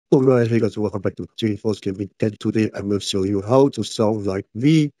Alright, hey guys, welcome back to jforceteamoffical Gaming, and today I will show you how to sound like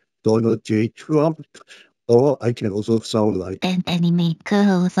me, Donald J. Trump, or I can also sound like an anime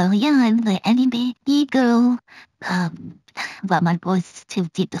girl. So yeah, I'm the anime girl. But my voice is too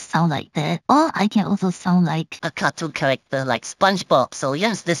deep to sound like that. Or I can also sound like a cartoon character like SpongeBob. So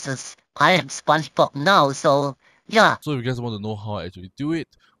yes, I am SpongeBob now. So yeah. So if you guys want to know how I actually do it,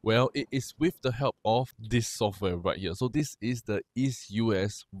 well, it is with the help of this software right here. So this is the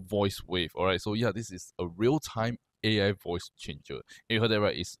EaseUS VoiceWave. Alright, so yeah, this is a real-time AI voice changer. And you heard that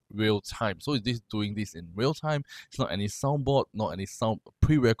right, it's real time. So it is doing this in real time. It's not any soundboard, not any sound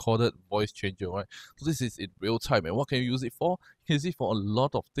pre-recorded voice changer, right? So this is in real time. And what can you use it for? You can use it for a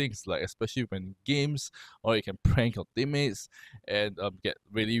lot of things, like especially when games, or you can prank your teammates and get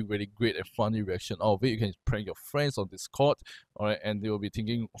really, really great and funny reaction out of it. You can prank your friends on Discord, alright, and they will be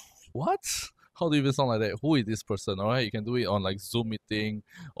thinking, what? How do you even sound like that? Who is this person? Alright, you can do it on like Zoom meeting,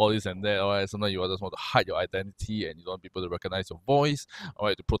 all this and that. Alright, sometimes you just want to hide your identity and you don't want people to recognize your voice.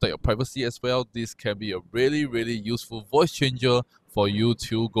 Alright, to protect your privacy as well. This can be a really, really useful voice changer for you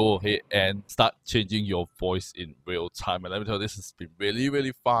to go ahead and start changing your voice in real time. And let me tell you, this has been really,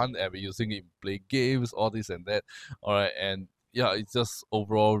 really fun, and we're using it in play games, all this and that. Alright, and yeah, it just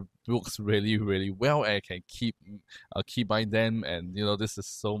overall works really, really well, and I can keep buying them, and you know, this is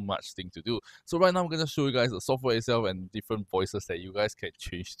so much thing to do. So right now I'm gonna show you guys the software itself and different voices that you guys can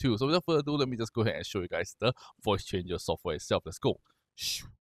change too. So without further ado, let me just go ahead and show you guys the voice changer software itself. Let's go.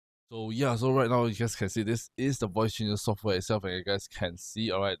 So yeah, so right now you guys can see this is the voice changer software itself, and you guys can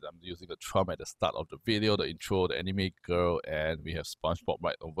see, alright, I'm using the Trump at the start of the video, the intro, the anime girl, and we have SpongeBob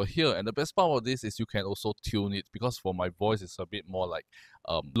right over here. And the best part of this is you can also tune it, because for my voice it's a bit more like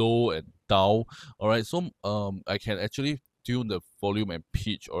low and down. Alright, so I can actually tune the volume and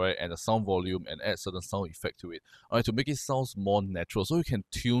pitch, alright, and the sound volume, and add certain sound effect to it, alright, to make it sounds more natural. So you can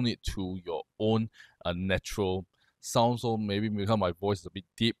tune it to your own natural sound. So maybe because my voice is a bit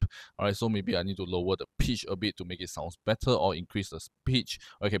deep, alright, so maybe I need to lower the pitch a bit to make it sound better, or increase the pitch,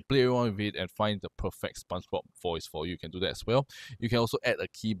 or you can play around with it and find the perfect SpongeBob voice for you. You can do that as well. You can also add a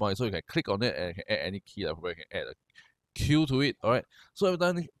keybind, so you can click on it and you can add any key, like you can add a Q to it, alright. So every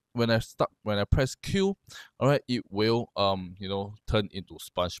time when I press Q, alright, it will turn into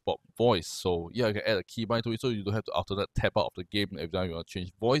SpongeBob voice. So yeah, you can add a keybind to it, so you don't have to alternate tab out of the game every time you want to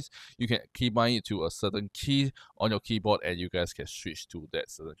change voice. You can keybind it to a certain key on your keyboard, and you guys can switch to that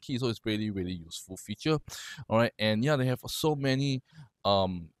certain key. So it's really, really useful feature. Alright, and yeah, they have so many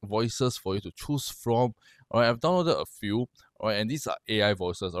voices for you to choose from. Alright, I've downloaded a few. Alright, and these are AI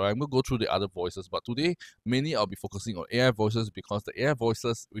voices. Alright, I'm gonna go through the other voices, but today mainly I'll be focusing on AI voices, because the AI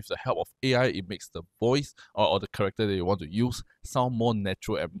voices, with the help of AI, it makes the voice or the character that you want to use sound more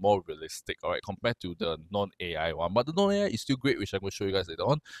natural and more realistic, alright, compared to the non-AI one. But the non-AI is still great, which I'm gonna show you guys later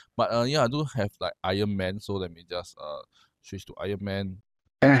on. But yeah, I do have like Iron Man, so let me just switch to Iron Man.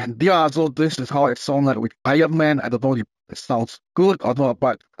 And yeah, so this is how it sounds like with Iron Man. I don't know if it sounds good or not,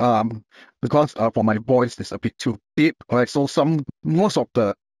 but because for my voice it's a bit too deep, alright. So most of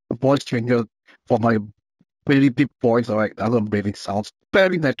the voice changer for my really deep voice, alright, doesn't really sounds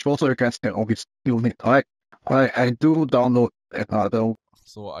very natural. So you guys can always tune it, alright. Alright, I do download another.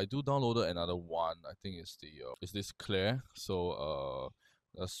 So I do download another one. I think it's the is this Claire? So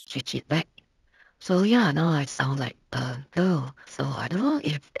let's Switch it back. So yeah, now I sound like a girl. So I don't know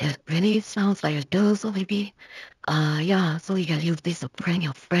if it really sounds like a girl. So maybe, yeah. So you can use this to prank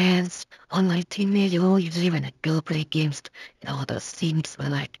your friends, online teammates. You know, usually when a girl play games, the scenes were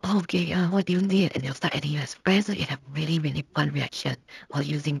like, oh, okay, what do you need? And they'll start adding you as friends. So you have really, really fun reaction while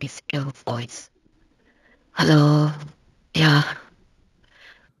using this girl voice. Hello, yeah.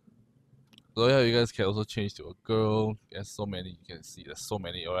 So yeah, you guys can also change to a girl. There's so many, you can see there's so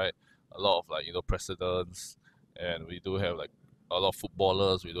many, alright. A lot of like, presidents, and we do have like a lot of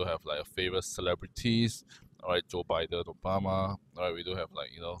footballers, we do have like favorite celebrities, alright, Joe Biden, Obama, alright, we do have like,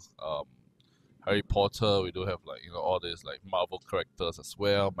 Harry Potter, we do have like, all these like Marvel characters as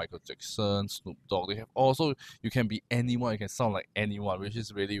well, Michael Jackson, Snoop Dogg. They have also, you can be anyone, you can sound like anyone, which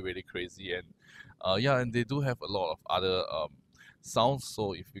is really, really crazy. And yeah, and they do have a lot of other sounds.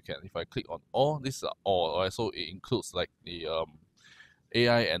 So if I click on all, these are all, alright, so it includes like the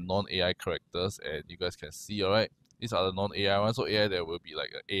AI and non-AI characters, and you guys can see, alright, these are the non-AI ones. So AI, there will be like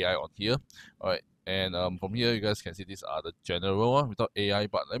an AI on here, alright, and from here you guys can see these are the general one without AI.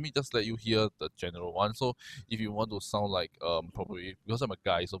 But let me just let you hear the general one. So if you want to sound like probably, because I'm a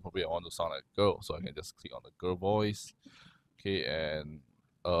guy, so probably I want to sound like a girl, so I can just click on the girl voice. Okay, and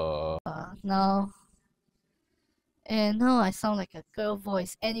no. And now I sound like a girl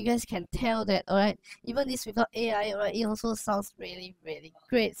voice, and you guys can tell that, alright, even this without AI, alright, it also sounds really, really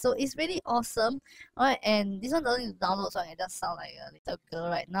great. So it's really awesome, alright, and this one doesn't need to download, so I can just sound like a little girl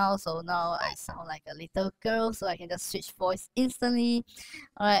right now. So now I sound like a little girl, so I can just switch voice instantly,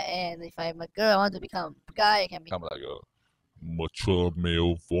 alright, and if I'm a girl, I want to become a guy, I can become like a mature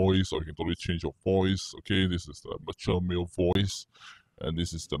male voice, or you can totally change your voice. Okay, this is the mature male voice, and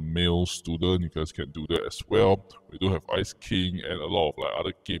this is the male student. You guys can do that as well. We do have Ice King and a lot of like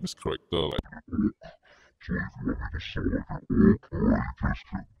other games character like. Alright, we have Trash,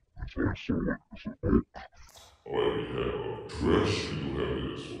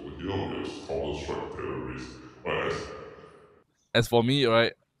 we do have this over here, we have Counter-Strike Terrorist. Alright, as for me,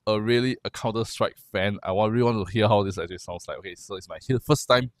 right, a Counter-Strike fan, I really want to hear how this actually sounds like. Okay, so it's my first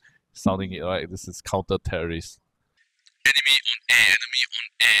time sounding it, right? This is Counter Terrorist. Enemy on air, enemy on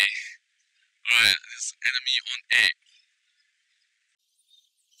air. Alright, this is enemy on air.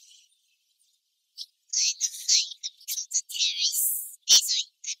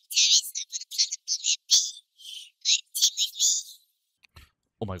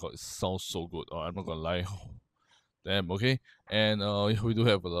 Oh my god, it sounds so good. I'm not gonna lie. Damn, okay. And we do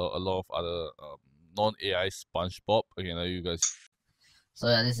have a lot of other non-AI SpongeBob. Okay, now you guys. So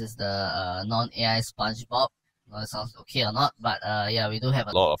yeah, this is the non-AI SpongeBob. It sounds okay or not, but yeah, we do have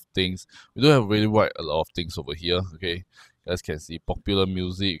a lot of things. We do have really a lot of things over here. Okay, you guys can see popular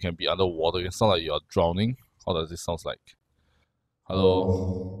music. You can be underwater. You can sound like you're drowning. How does it sound like?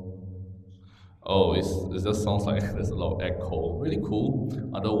 Hello. Oh, it just sounds like there's a lot of echo. Really cool.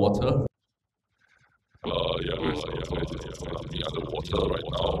 Underwater. Yeah, I'm be underwater right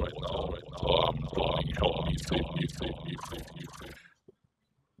now. I'm drowning. Help me, save me.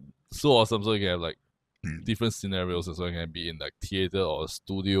 So awesome. So you can have like different scenarios as well. You can be in like theater or a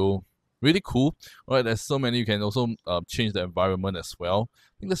studio. Really cool. Alright, there's so many. You can also change the environment as well.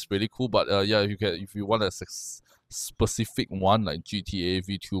 I think that's really cool. But yeah, if you want a specific one like GTA,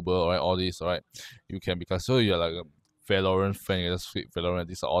 VTuber, alright, all these, alright, you can, because so you're like a Valorant fan, you just click Valorant.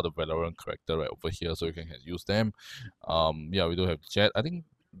 These are all the Valorant character right over here, so you can use them. Yeah, we do have Jet. I think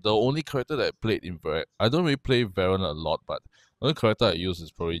the only character that I played in I don't really play Valorant a lot, but the only character I use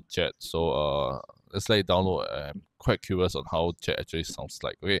is probably Jet. So let's let it download. I'm quite curious on how Jet actually sounds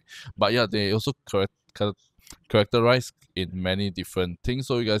like. Okay, but yeah, they also characterized in many different things,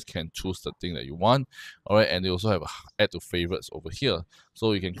 so you guys can choose the thing that you want. Alright, and they also have add to favorites over here,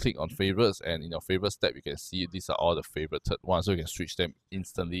 so you can click on favorites, and in your favorites tab you can see these are all the favorited ones, so you can switch them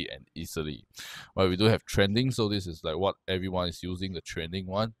instantly and easily. Well, we do have trending, so this is like what everyone is using, the trending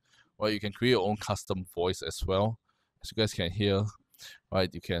one. Well, you can create your own custom voice as well, as you guys can hear. Right,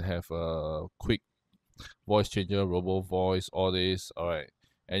 you can have a quick voice changer, robo voice, all this. Alright,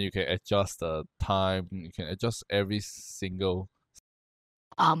 and you can adjust the time. You can adjust every single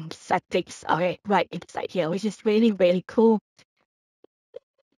settings, okay, right inside here, which is really, really cool.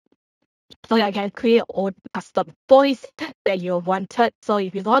 So I can create your own custom voice that you wanted. So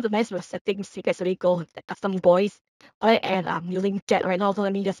if you don't want to mess with settings, you can actually go with the custom voice. Alright, and I'm using Jet right now, so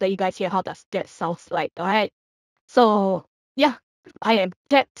let me just let you guys hear how does Jet sounds like. Alright, so yeah, I am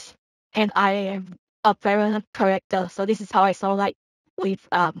Jet, and I am a Valorant character. So this is how I sound like with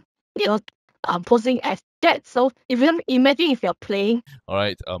posing as Jet. So if you imagine if you're playing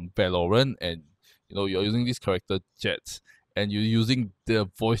Valorant, and you're using this character Jet, and you're using the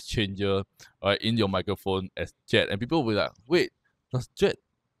voice changer in your microphone as Jet, and people will be like, wait, does Jet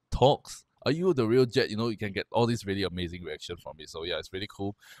talks? Are you the real Jet? You can get all these really amazing reaction from it. So yeah, it's really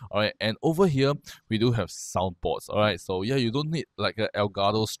cool. Alright, and over here we do have soundboards. Alright, so yeah, you don't need like an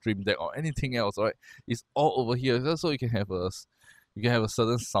Elgato Stream Deck or anything else. Alright, it's all over here. So you can have a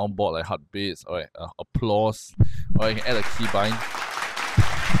certain soundboard like heartbeats, alright, applause, or you can add a keybind.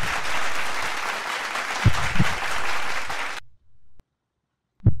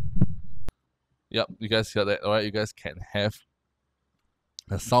 Yep, you guys hear that? Alright, you guys can have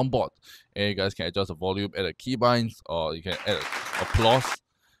a soundboard, and you guys can adjust the volume, add a keybinds, or you can add applause,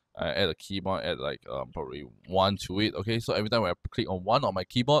 add a keyboard, add like probably 1 to it. Okay, so every time I click on 1 on my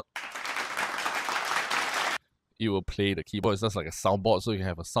keyboard, it will play the keyboard. It's just like a soundboard, so you can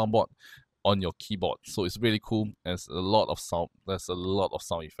have a soundboard on your keyboard. So it's really cool. There's a lot of sound. There's a lot of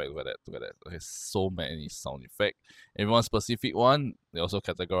sound effects. Look at that. There's so many sound effects. If you want a specific one, they also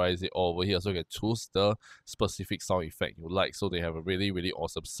categorize it all over here, so you can choose the specific sound effect you like. So they have a really, really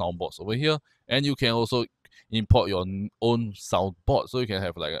awesome soundboards over here, and you can also import your own soundboard, so you can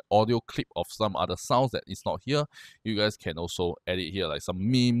have like an audio clip of some other sounds that is not here. You guys can also edit here, like some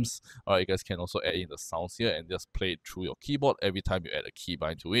memes. Alright, you guys can also add in the sounds here and just play it through your keyboard every time you add a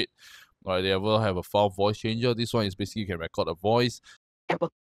keybind to it. Alright, they will have a file voice changer. This one is basically you can record a voice.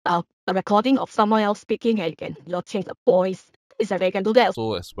 A recording of someone else speaking, and you can change the voice. It's like you can do that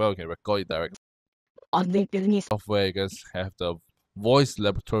So as well, you can record it directly. On the Disney software, you guys have the voice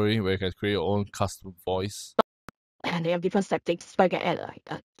laboratory where you can create your own custom voice. And they have different settings where you can add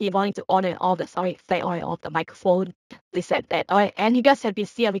like keyboard to on and off the sound effect or off the microphone. They said that. Alright, and you guys have been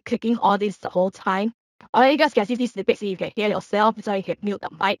seeing me clicking all this the whole time. Alright, you guys can see this basically you can hear yourself, so you can mute the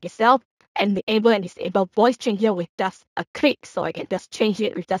mic yourself and enable and disable voice changer with just a click. So I can just change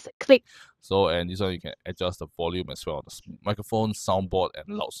it with just a click. So, and this one you can adjust the volume as well, the microphone, soundboard,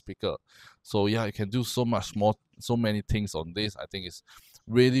 and loudspeaker. So yeah, you can do so much more, so many things on this. I think it's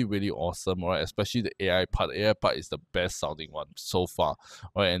really, really awesome, right? Especially the AI part. The AI part is the best sounding one so far,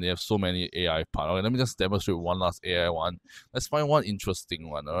 right? And they have so many AI part. Alright, let me just demonstrate one last AI one. Let's find one interesting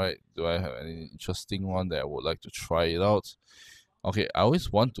one, alright? Do I have any interesting one that I would like to try it out? Okay, I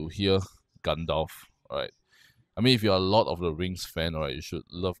always want to hear Gandalf, alright? I mean, if you're a Lord of the Rings fan, right, you should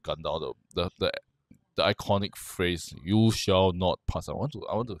love Gandalf. The iconic phrase, "You shall not pass." I want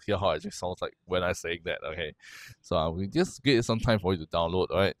to hear how it just sounds like when I say that. Okay, so we just get some time for you to download.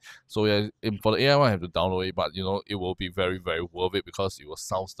 Right. So yeah, for the AI one, I have to download it, but it will be very, very worth it because it will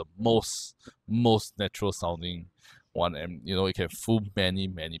sound the most natural sounding one, and it can fool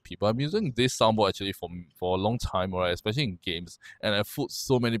many people. I'm using this soundboard actually for a long time, right? Especially in games, and I fooled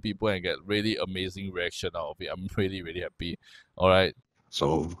so many people and get really amazing reaction out of it. I'm really, really happy. All right.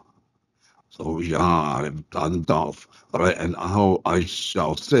 So yeah, I'm Gandalf. All right, and how I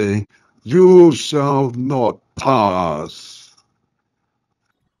shall say, "You shall not pass."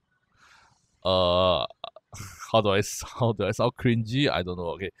 How do I sound cringy? I don't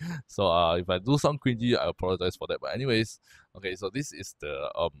know. Okay, so if I do sound cringy, I apologize for that. But anyways, okay, so this is the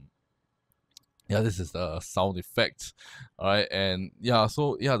this is the sound effect. Alright, and there's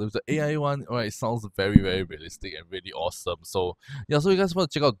the AI one. Alright, it sounds very, very realistic and really awesome. So so you guys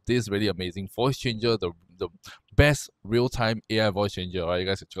want to check out this really amazing voice changer, the best real-time AI voice changer. Alright, you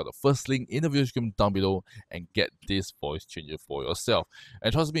guys can check out the first link in the video description down below and get this voice changer for yourself.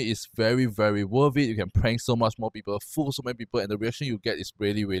 And trust me, it's very, very worth it. You can prank so much more people, fool so many people, and the reaction you get is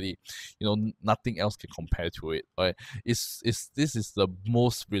really, really, nothing else can compare to it. Alright, this is the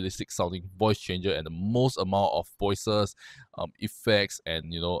most realistic sounding voice changer and the most amount of voices, effects,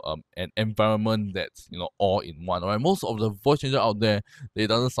 and an environment that's all in one. Alright, most of the voice changer out there, they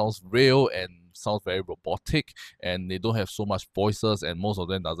doesn't sound real and sounds very robotic, and they don't have so much voices, and most of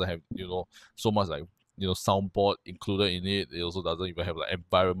them doesn't have so much like soundboard included in it. It also doesn't even have like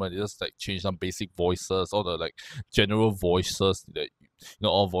environment. It just like change some basic voices, all the like general voices that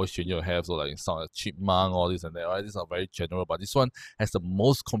all voice changer have. So like sound like chipmunk, all this and that. Right, these are very general, but this one has the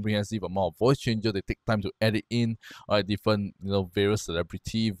most comprehensive amount of voice changer. They take time to edit in different various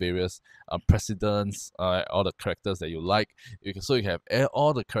celebrity, various presidents, all the characters that you like. You can have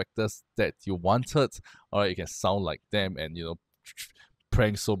all the characters that you wanted. You can sound like them and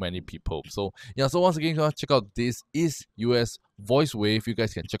prank so many people. So once again, check out this EaseUS VoiceWave. You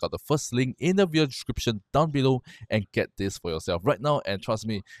guys can check out the first link in the video description down below and get this for yourself right now. And trust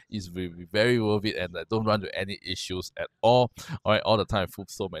me, it's very, very worth it, and I don't run into any issues at all. Alright, all the time, fool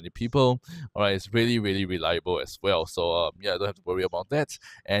so many people. Alright, it's really, really reliable as well. So I don't have to worry about that.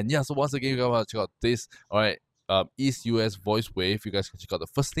 And so once again, you guys want to check out this. Alright, EaseUS VoiceWave. You guys can check out the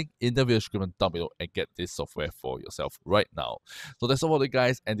first link in the video description down below and get this software for yourself right now. So that's all for it,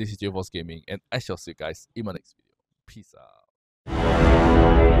 guys, and this is 𝖩 Gaming, and I shall see you guys in my next video. Peace out.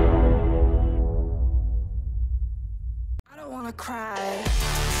 I don't wanna cry.